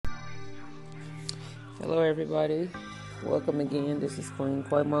Hello, everybody. Welcome again. This is Queen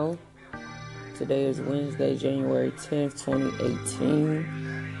Quemo. Today is Wednesday, January 10th,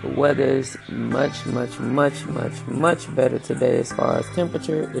 2018. The weather is much better today as far as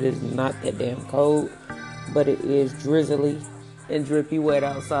temperature. It is not that damn cold, but it is drizzly and drippy wet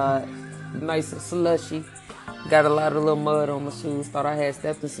outside. Nice and slushy. Got a lot of little mud on my shoes. Thought I had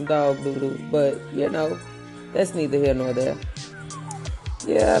stepped in some dog doo-doo, but that's neither here nor there.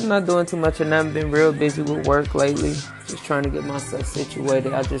 Yeah, I'm not doing too much and I've been real busy with work lately. Just trying to get myself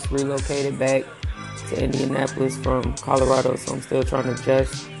situated. I just relocated back to Indianapolis from Colorado, so I'm still trying to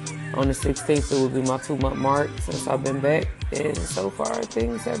adjust. On the 16th, it will be my 2-month mark since I've been back. And so far,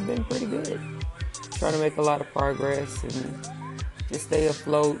 things have been pretty good. Trying to make a lot of progress and just stay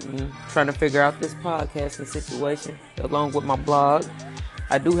afloat and trying to figure out this podcasting situation along with my blog.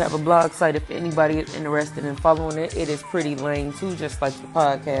 I do have a blog site if anybody is interested in following it. It is pretty lame too, just like the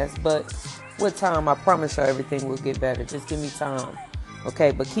podcast. But with time, I promise you everything will get better. Just give me time.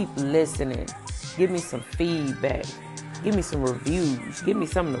 Okay, but keep listening. Give me some feedback. Give me some reviews. Give me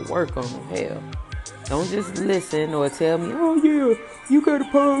something to work on. Hell, don't just listen or tell me, oh yeah, you got a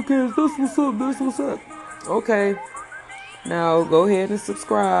podcast. That's what's up. Okay, now go ahead and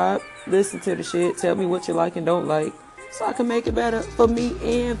subscribe. Listen to the shit. Tell me what you like and don't like, so I can make it better for me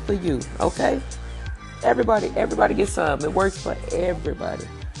and for you, okay? Everybody gets some. It works for everybody.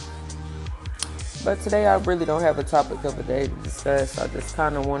 But today I really don't have a topic of the day to discuss. I just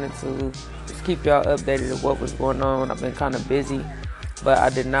kind of wanted to just keep y'all updated of what was going on. I've been kind of busy, but I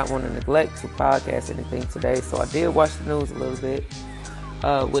did not want to neglect to podcast anything today. So I did watch the news a little bit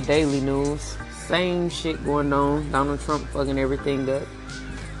with daily news. Same shit going on. Donald Trump fucking everything up.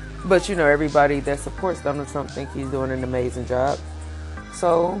 But everybody that supports Donald Trump think he's doing an amazing job.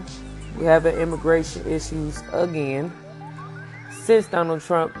 So we have immigration issues again. Since Donald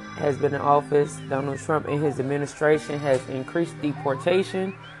Trump has been in office, Donald Trump and his administration has increased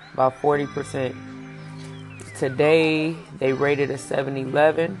deportation by 40%. Today, they rated a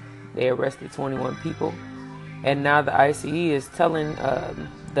 7-11. They arrested 21 people. And now the ICE is telling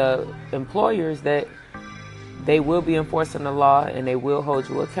the employers that they will be enforcing the law and they will hold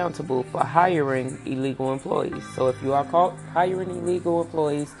you accountable for hiring illegal employees. So if you are caught hiring illegal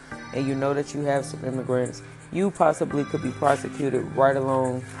employees and you know that you have some immigrants, you possibly could be prosecuted right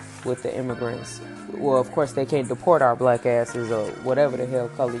along with the immigrants. Well, of course, they can't deport our black asses or whatever the hell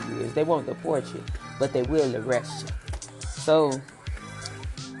color you is. They won't deport you, but they will arrest you. So,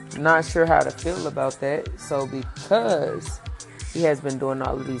 not sure how to feel about that. So, because he has been doing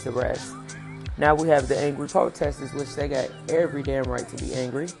all of these arrests, now we have the angry protesters, which they got every damn right to be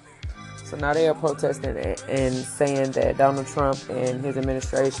angry. So now they are protesting and saying that Donald Trump and his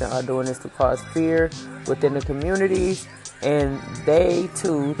administration are doing this to cause fear within the communities. And they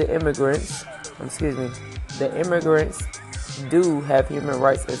too, the immigrants do have human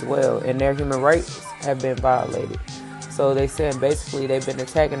rights as well. And their human rights have been violated. So they said basically they've been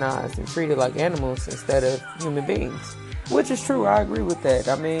antagonized and treated like animals instead of human beings. Which is true. I agree with that.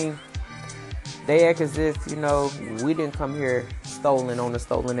 I mean, they act as if, we didn't come here stolen on a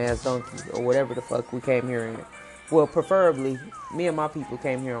stolen ass donkey or whatever the fuck we came here in. Well, preferably, me and my people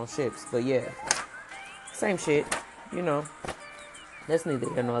came here on ships. But yeah, same shit, That's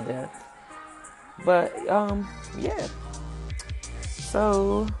neither here nor there. But, yeah.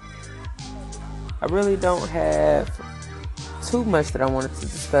 So, I really don't have too much that I wanted to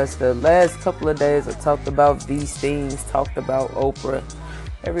discuss. The last couple of days I talked about these things, talked about Oprah.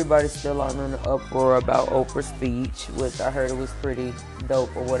 Everybody's still on an uproar about Oprah's speech, which I heard it was pretty dope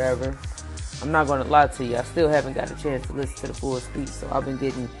or whatever. I'm not going to lie to you. I still haven't got a chance to listen to the full speech, so I've been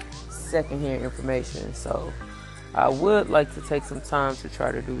getting secondhand information. So I would like to take some time to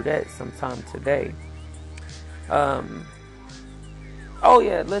try to do that sometime today. Oh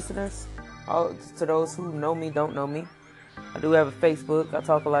yeah, listeners, to those who know me, don't know me, I do have a Facebook. I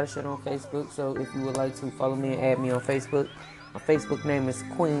talk a lot of shit on Facebook, so if you would like to follow me and add me on Facebook, my Facebook name is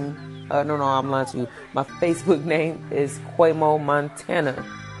Queen. No, I'm lying to you. My Facebook name is Quemo Montana.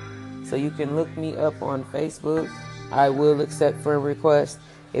 So you can look me up on Facebook. I will accept friend requests.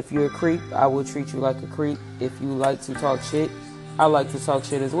 If you're a creep, I will treat you like a creep. If you like to talk shit, I like to talk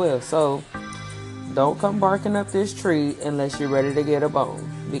shit as well. So don't come barking up this tree unless you're ready to get a bone,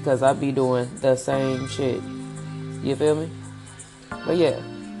 because I be doing the same shit. You feel me? But yeah.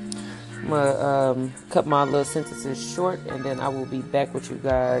 I'm going to cut my little sentences short, and then I will be back with you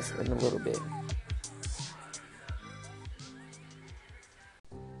guys in a little bit.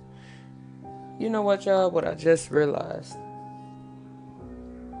 You know what, y'all? What I just realized.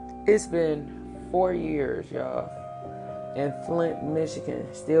 It's been 4 years, y'all, and Flint, Michigan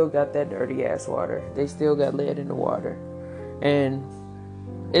still got that dirty ass water. They still got lead in the water. And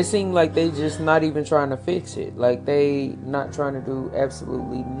it seemed like they just not even trying to fix it. Like they not trying to do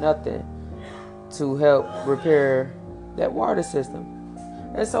absolutely nothing to help repair that water system.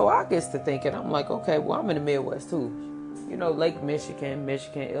 And so I gets to thinking, I'm like, okay, well, I'm in the Midwest too. You know, Lake Michigan,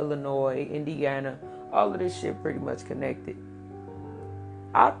 Illinois, Indiana, all of this shit pretty much connected.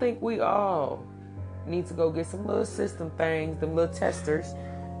 I think we all need to go get some little system things, them little testers,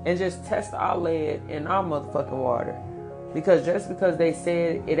 and just test our lead in our motherfucking water. Because just because they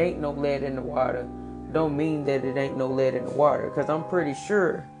said it ain't no lead in the water, don't mean that it ain't no lead in the water. Because I'm pretty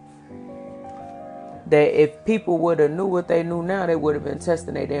sure that if people would have knew what they knew now, they would have been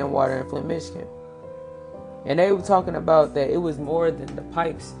testing their damn water in Flint, Michigan. And they were talking about that it was more than the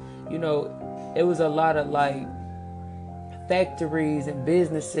pipes. You know, it was a lot of like factories and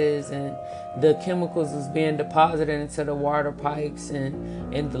businesses, and the chemicals was being deposited into the water pipes,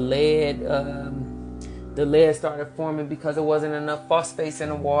 and the lead started forming because there wasn't enough phosphates in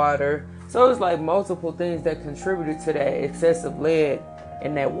the water. So it was like multiple things that contributed to that excessive lead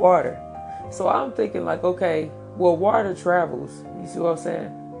in that water. So I'm thinking like, okay, well, water travels. You see what I'm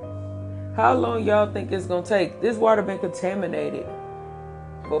saying? How long y'all think it's going to take? This water been contaminated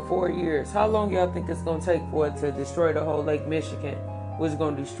for 4 years. How long y'all think it's going to take for it to destroy the whole Lake Michigan, which is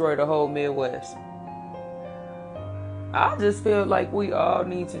going to destroy the whole Midwest? I just feel like we all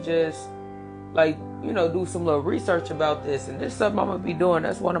need to just, like, you know, do some little research about this. And this is something I'm going to be doing.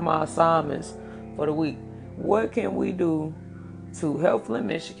 That's one of my assignments for the week. What can we do to help Flint,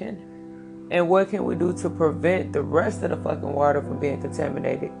 Michigan? And what can we do to prevent the rest of the fucking water from being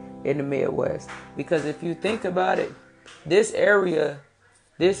contaminated in the Midwest? Because if you think about it, this area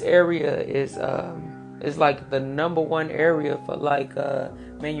is like the number one area for like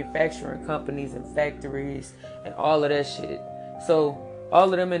manufacturing companies and factories and all of that shit. So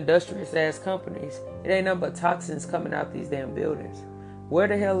all of them industrious ass companies, it ain't nothing but toxins coming out these damn buildings. Where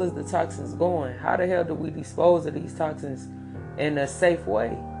the hell is the toxins going? How the hell do we dispose of these toxins in a safe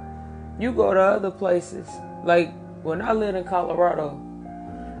way? You go to other places, like when I lived in Colorado,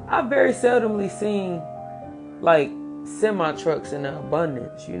 I very seldomly seen like semi trucks in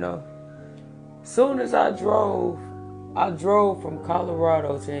abundance, you know. Soon as I drove from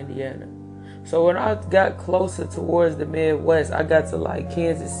Colorado to Indiana. So when I got closer towards the Midwest, I got to like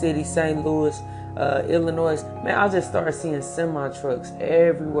Kansas City, St. Louis, Illinois. Man, I just started seeing semi trucks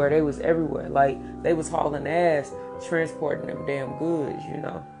everywhere. They was everywhere. Like they was hauling ass, transporting them damn goods, you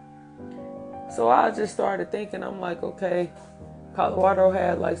know. So I just started thinking, I'm like, okay, Colorado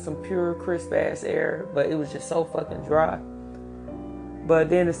had like some pure, crisp ass air, but it was just so fucking dry. But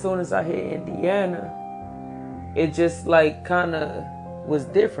then as soon as I hit Indiana, it just like kind of was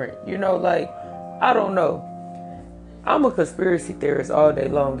different. You know, like, I don't know. I'm a conspiracy theorist all day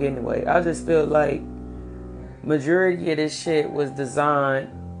long anyway. I just feel like majority of this shit was designed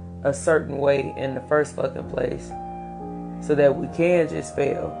a certain way in the first fucking place so that we can just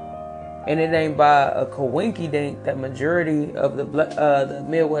fail. And it ain't by a coinky-dink that majority of the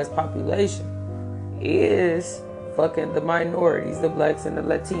Midwest population is fucking the minorities, the blacks and the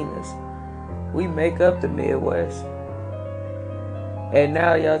Latinas. We make up the Midwest. And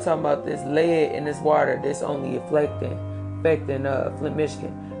now y'all talking about this lead in this water that's only affecting Flint,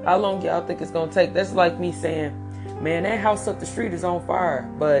 Michigan. How long y'all think it's gonna take? That's like me saying, man, that house up the street is on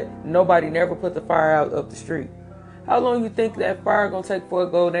fire, but nobody never put the fire out up the street. How long you think that fire gonna take for it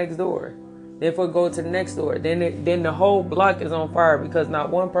to go next door? Then for it go to the next door. Then the whole block is on fire because not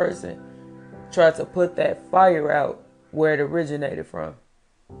one person tried to put that fire out where it originated from.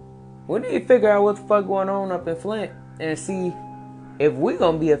 We need to figure out what the fuck going on up in Flint and see if we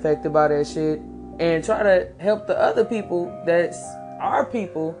gonna be affected by that shit and try to help the other people that's our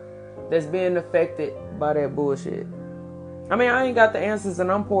people that's being affected by that bullshit. I mean, I ain't got the answers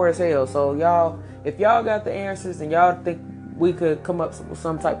and I'm poor as hell. So y'all, if y'all got the answers and y'all think we could come up with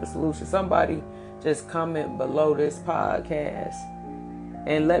some type of solution, somebody just comment below this podcast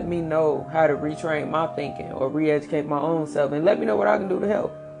and let me know how to retrain my thinking or re-educate my own self, and let me know what I can do to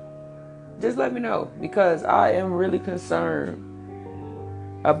help. Just let me know, because I am really concerned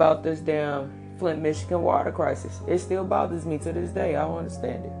about this damn Flint, Michigan water crisis. It still bothers me to this day. I don't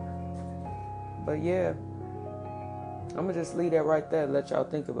understand it. But yeah, I'm going to just leave that right there and let y'all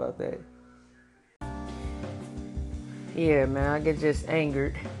think about that. Yeah, man, I get just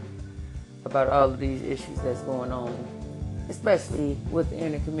angered about all of these issues that's going on, especially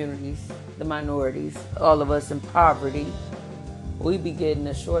within the communities, the minorities, all of us in poverty. We be getting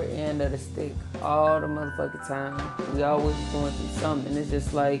the short end of the stick all the motherfucking time. We always going through something. It's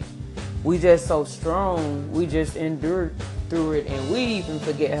just like, we just so strong. We just endured through it, and we even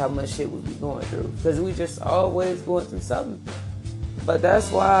forget how much shit we be going through, because we just always going through something. But that's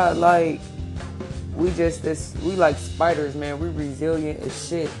why, like, we like spiders, man. We resilient as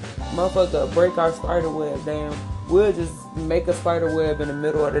shit. Motherfucker, break our spider web, damn. We'll just make a spider web in the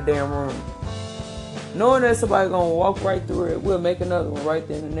middle of the damn room. Knowing that somebody gonna walk right through it, we'll make another one right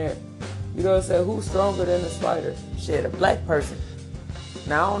then and there. You know what I'm saying? Who's stronger than a spider? Shit, a black person.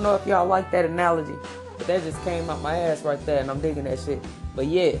 Now, I don't know if y'all like that analogy, but that just came out my ass right there, and I'm digging that shit. But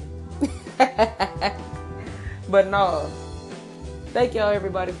yeah. But no. Thank y'all,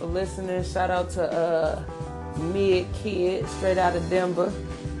 everybody, for listening. Shout out to Mid Kid, straight out of Denver,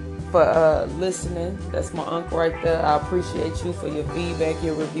 for listening. That's my uncle right there. I appreciate you for your feedback,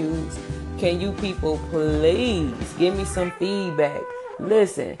 your reviews. Can you people please give me some feedback?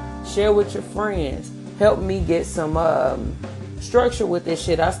 Listen, share with your friends. Help me get some structure with this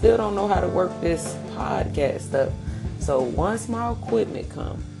shit. I still don't know how to work this podcast stuff. So once my equipment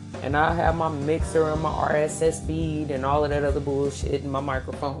comes, and I have my mixer and my RSS feed and all of that other bullshit and my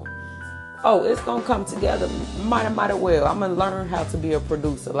microphone, oh, it's gonna come together mighty well. I'm gonna learn how to be a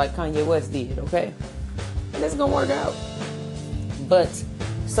producer like Kanye West did, okay? And it's gonna work out. But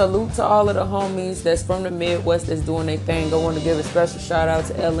salute to all of the homies that's from the Midwest that's doing their thing. I want to give a special shout out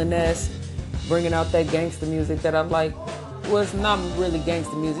to LNS, bringing out that gangster music that I like. Well, it's not really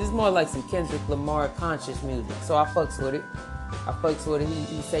gangster music. It's more like some Kendrick Lamar conscious music. So I fucks with it.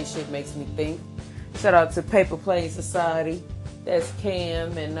 He say shit makes me think. Shout out to Paper Plane Society. That's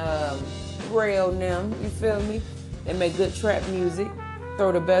Cam and Rail and them. You feel me? They make good trap music.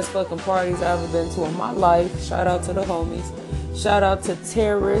 Throw the best fucking parties I've ever been to in my life. Shout out to the homies. Shout out to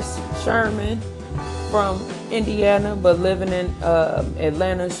Terrace Sherman from Indiana, but living in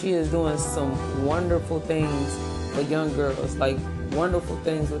Atlanta. She is doing some wonderful things for young girls, like wonderful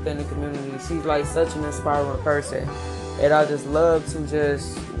things within the community. She's like such an inspiring person. And I just love to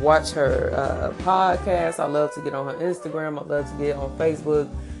just watch her podcast. I love to get on her Instagram. I love to get on Facebook.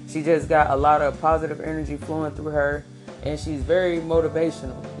 She just got a lot of positive energy flowing through her. And she's very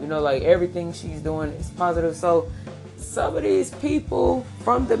motivational. You know, like everything she's doing is positive. So some of these people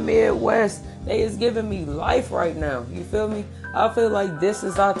from the Midwest, they is giving me life right now. You feel me? I feel like this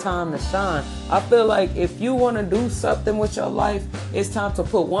is our time to shine. I feel like if you want to do something with your life, it's time to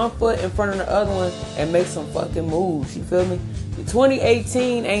put one foot in front of the other one and make some fucking moves. You feel me?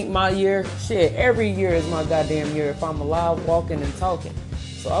 2018 ain't my year. Shit, every year is my goddamn year if I'm alive, walking, and talking.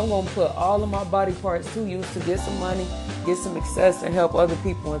 So I'm going to put all of my body parts to use to get some money, get some success, and help other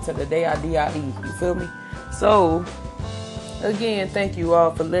people until the day I die. You feel me? So, again, thank you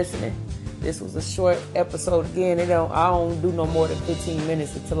all for listening. This was a short episode again. I don't do no more than 15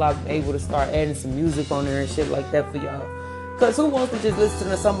 minutes until I'm able to start adding some music on there and shit like that for y'all. Because who wants to just listen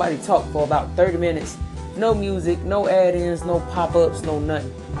to somebody talk for about 30 minutes? No music, no add-ins, no pop-ups, no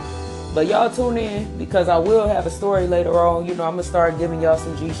nothing. But y'all tune in because I will have a story later on. You know, I'm going to start giving y'all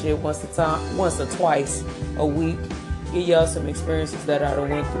some G shit once or twice a week. Give y'all some experiences that I done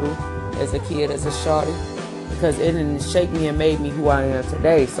went through as a kid, as a shawty. Because it didn't shake me and made me who I am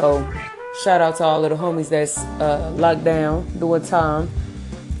today. So, shout out to all of the homies that's locked down, doing time.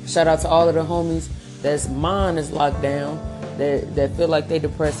 Shout out to all of the homies that's mind is locked down, that feel like they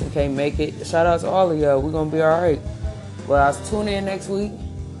depressed and can't make it. Shout out to all of y'all. We're going to be all right. Well, I'll tune in next week.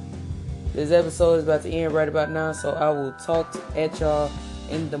 This episode is about to end right about now, so I will talk at y'all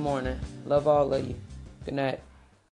in the morning. Love all of you. Good night.